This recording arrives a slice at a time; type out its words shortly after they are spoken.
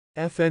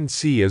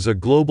FNC is a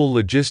global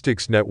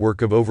logistics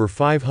network of over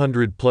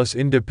 500+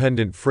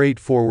 independent freight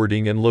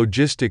forwarding and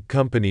logistic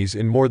companies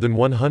in more than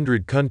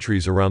 100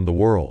 countries around the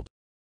world.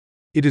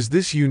 It is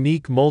this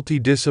unique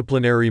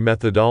multidisciplinary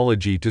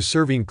methodology to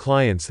serving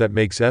clients that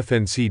makes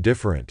FNC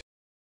different.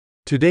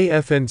 Today,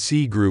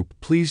 FNC Group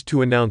pleased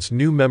to announce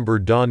new member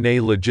DahNAY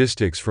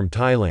Logistics from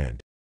Thailand.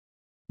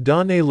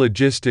 DahNAY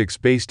Logistics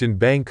based in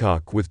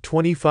Bangkok with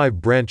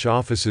 25 branch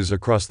offices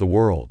across the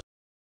world.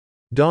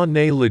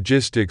 DahNAY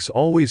Logistics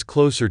always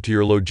closer to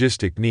your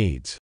logistic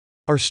needs.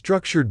 Our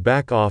structured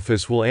back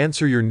office will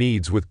answer your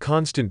needs with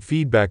constant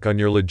feedback on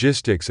your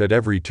logistics at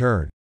every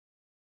turn.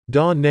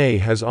 DahNAY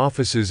has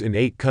offices in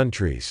 8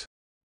 countries.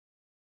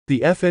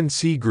 The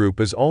FNC Group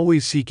is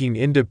always seeking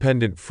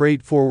independent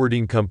freight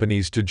forwarding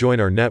companies to join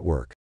our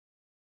network.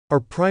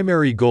 Our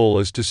primary goal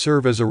is to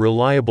serve as a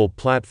reliable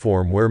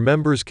platform where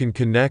members can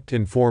connect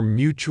and form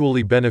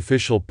mutually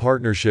beneficial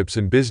partnerships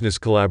and business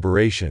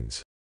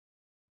collaborations.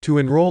 To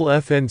enroll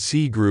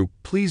FNC Group,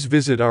 please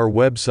visit our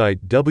website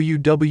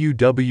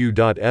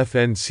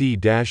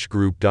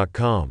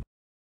www.fnc-group.com.